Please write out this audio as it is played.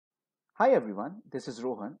Hi everyone, this is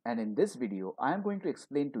Rohan, and in this video I am going to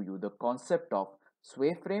explain to you the concept of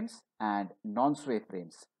sway frames and non-sway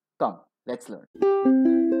frames. Come, let's learn.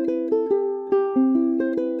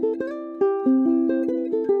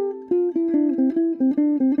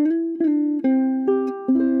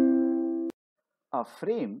 A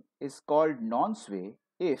frame is called non-sway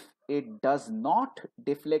if it does not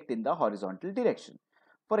deflect in the horizontal direction.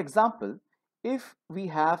 For example, if we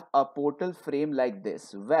have a portal frame like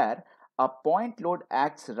this where a point load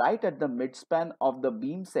acts right at the midspan of the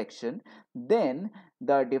beam section, then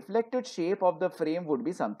the deflected shape of the frame would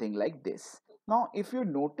be something like this. Now, if you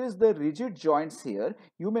notice the rigid joints here,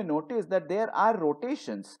 you may notice that there are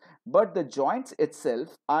rotations, but the joints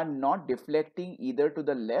itself are not deflecting either to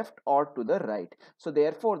the left or to the right. So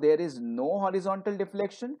therefore, there is no horizontal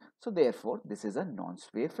deflection. So therefore, this is a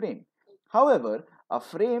non-sway frame. However, a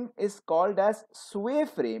frame is called as sway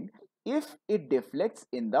frame if it deflects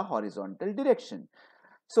in the horizontal direction.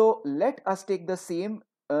 So let us take the same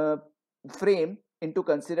frame into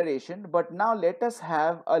consideration, but now let us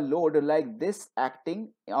have a load like this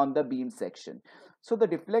acting on the beam section. So the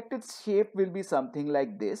deflected shape will be something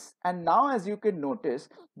like this, and now as you can notice,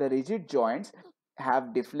 the rigid joints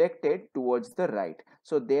have deflected towards the right.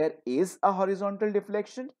 So there is a horizontal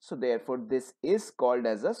deflection, so therefore this is called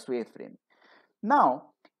as a sway frame. Now,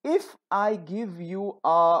 if I give you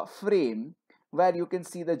a frame where you can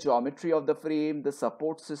see the geometry of the frame, the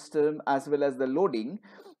support system, as well as the loading,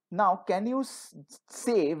 now can you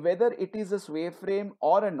say whether it is a sway frame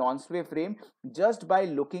or a non-sway frame just by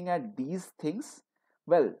looking at these things?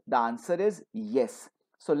 Well, the answer is yes.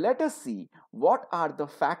 So let us see what are the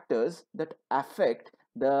factors that affect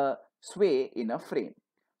the sway in a frame.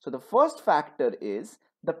 So the first factor is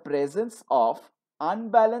the presence of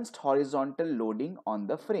unbalanced horizontal loading on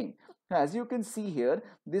the frame. Now, as you can see here,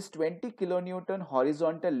 this 20 kilonewton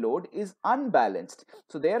horizontal load is unbalanced.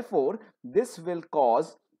 So therefore, this will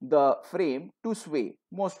cause the frame to sway,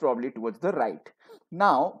 most probably towards the right.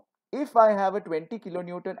 Now, if I have a 20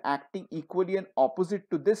 kilonewton acting equally and opposite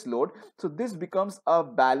to this load, so this becomes a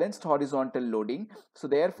balanced horizontal loading. So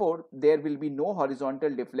therefore, there will be no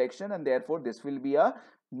horizontal deflection, and therefore this will be a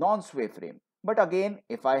non-sway frame. But again,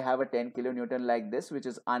 if I have a 10 kilonewton like this, which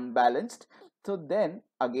is unbalanced, so then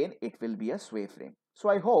again it will be a sway frame. So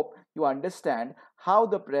I hope you understand how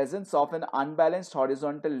the presence of an unbalanced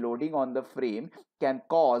horizontal loading on the frame can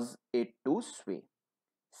cause it to sway.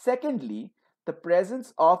 Secondly, the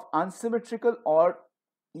presence of unsymmetrical or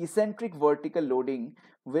eccentric vertical loading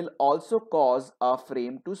will also cause a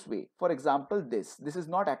frame to sway. For example, this is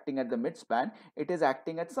not acting at the midspan, it is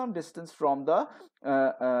acting at some distance from the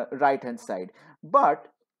right hand side. But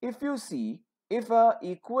if you see, if a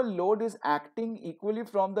equal load is acting equally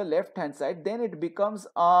from the left hand side, then it becomes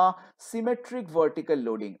a symmetric vertical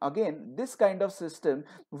loading. Again, this kind of system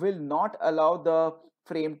will not allow the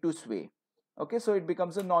frame to sway. Okay, so it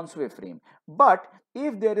becomes a non-sway frame. But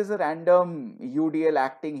if there is a random UDL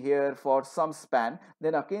acting here for some span,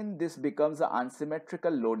 then again this becomes a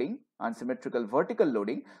unsymmetrical loading, unsymmetrical vertical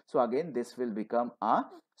loading. So again this will become a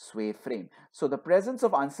sway frame. So the presence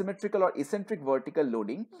of unsymmetrical or eccentric vertical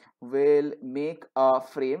loading will make a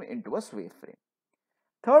frame into a sway frame.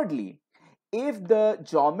 Thirdly, if the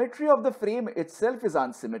geometry of the frame itself is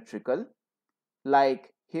unsymmetrical,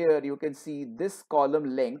 like here you can see this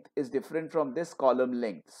column length is different from this column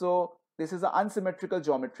length, so this is an unsymmetrical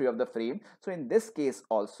geometry of the frame. So in this case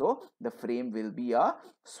also the frame will be a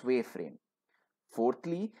sway frame.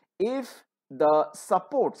 Fourthly, if the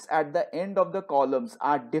supports at the end of the columns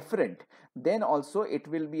are different, then also it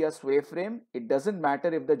will be a sway frame. It doesn't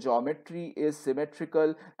matter if the geometry is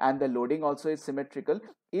symmetrical and the loading also is symmetrical.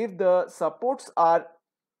 If the supports are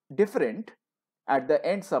different, at the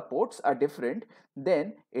end supports are different,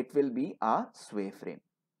 then it will be a sway frame.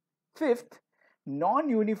 Fifth,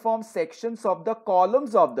 non-uniform sections of the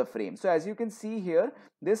columns of the frame. So as you can see here,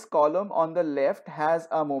 this column on the left has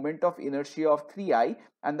a moment of inertia of 3i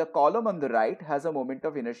and the column on the right has a moment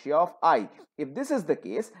of inertia of I. If this is the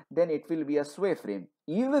case, then it will be a sway frame.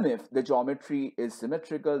 Even if the geometry is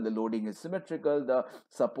symmetrical, the loading is symmetrical, the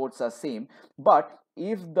supports are same. But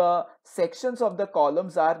if the sections of the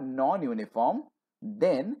columns are non-uniform,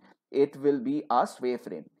 then it will be a sway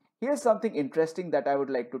frame. Here's something interesting that I would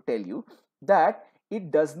like to tell you, that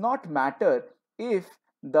it does not matter if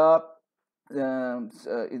the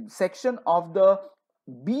section of the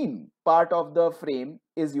beam part of the frame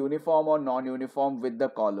is uniform or non-uniform with the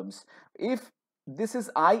columns. If this is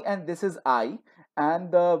I and this is I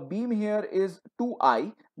and the beam here is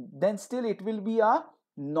 2I, then still it will be a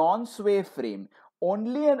non-sway frame.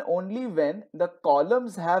 only and only when the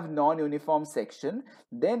columns have non-uniform section,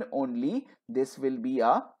 then only this will be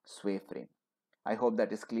a sway frame. I hope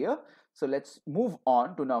that is clear. So let's move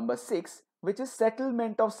on to number 6, which is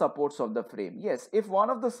settlement of supports of the frame. Yes, if one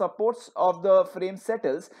of the supports of the frame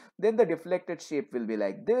settles, then the deflected shape will be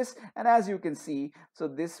like this. And as you can see, so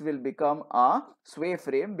this will become a sway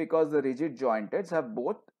frame because the rigid jointeds have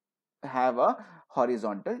both have a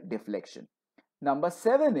horizontal deflection. Number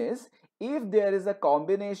 7 is if there is a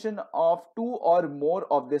combination of 2 or more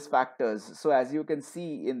of these factors. So as you can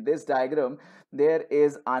see in this diagram, there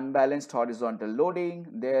is unbalanced horizontal loading,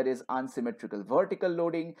 there is unsymmetrical vertical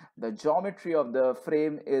loading, the geometry of the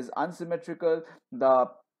frame is unsymmetrical, the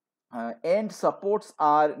end supports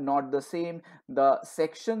are not the same, the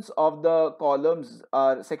sections of the columns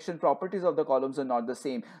are section properties of the columns are not the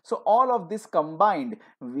same. So all of this combined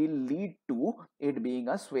will lead to it being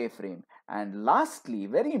a sway frame. And lastly,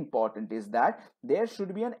 very important is that there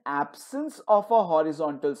should be an absence of a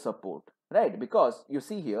horizontal support, right? Because you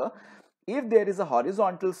see here, if there is a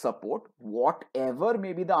horizontal support, whatever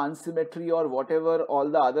may be the unsymmetry or whatever all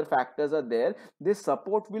the other factors are there, this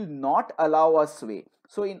support will not allow a sway.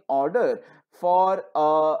 So in order for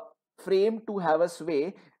a frame to have a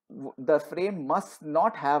sway, the frame must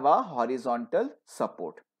not have a horizontal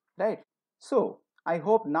support, right? So I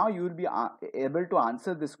hope now you will be able to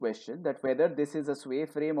answer this question, that whether this is a sway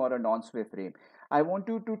frame or a non-sway frame. I want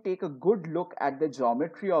you to take a good look at the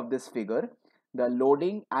geometry of this figure, the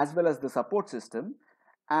loading as well as the support system,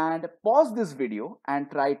 and pause this video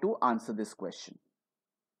and try to answer this question.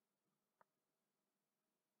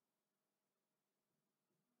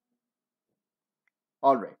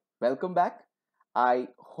 All right, welcome back. I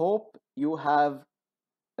hope you have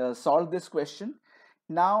solved this question.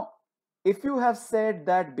 Now, if you have said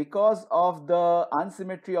that because of the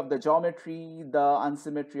unsymmetry of the geometry, the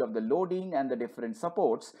unsymmetry of the loading and the different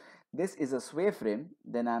supports, this is a sway frame,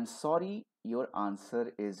 then I'm sorry, your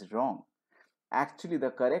answer is wrong. Actually, the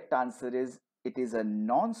correct answer is it is a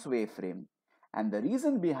non-sway frame, and the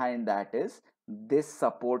reason behind that is this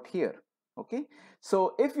support here. Okay,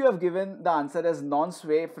 so if you have given the answer as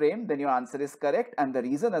non-sway frame, then your answer is correct, and the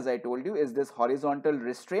reason, as I told you, is this horizontal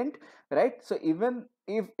restraint, right? So even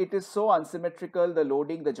if it is so unsymmetrical, the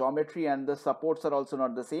loading, the geometry and the supports are also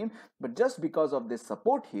not the same, but just because of this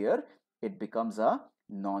support here, it becomes a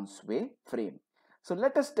non-sway frame. So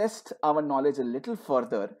let us test our knowledge a little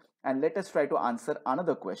further and let us try to answer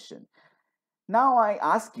another question. Now I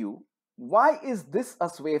ask you, why is this a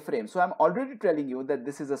sway frame? So I'm already telling you that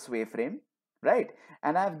this is a sway frame, right?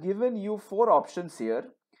 And I've given you 4 options here.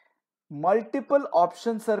 Multiple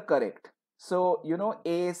options are correct. So, you know,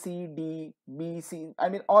 A, C, D, B, C, I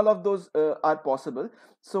mean, all of those are possible.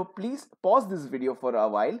 So please pause this video for a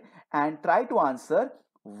while and try to answer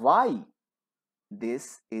why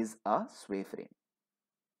this is a sway frame.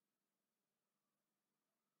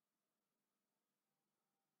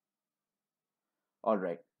 All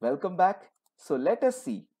right, welcome back. So let us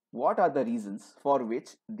see what are the reasons for which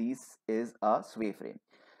this is a sway frame.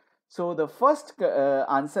 So the first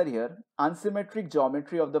answer here, unsymmetric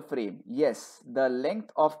geometry of the frame. Yes, the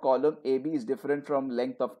length of column AB is different from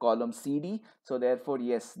length of column CD. So therefore,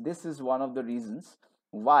 yes, this is one of the reasons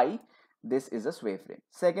why this is a sway frame.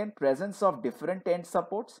 Second, presence of different end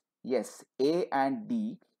supports. Yes, A and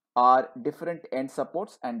D are different end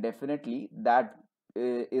supports, and definitely that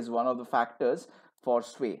is one of the factors for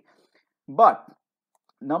sway. But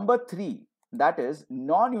number 3, that is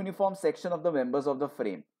non-uniform section of the members of the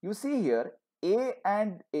frame. You see here, AB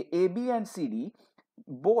and CD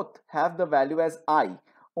both have the value as I.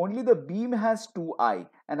 Only the beam has 2I,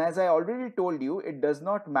 and as I already told you, it does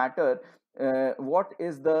not matter what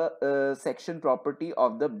is the section property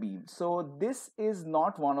of the beam. So this is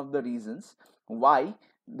not one of the reasons why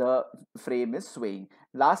the frame is swaying.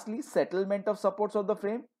 Lastly, settlement of supports of the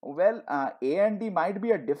frame. Well, A and D might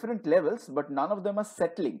be at different levels, but none of them are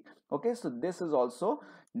settling. Okay, so this is also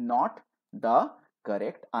not the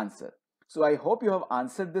correct answer. So I hope you have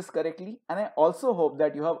answered this correctly, and I also hope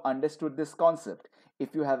that you have understood this concept.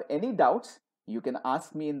 If you have any doubts, you can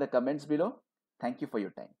ask me in the comments below. Thank you for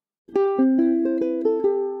your time.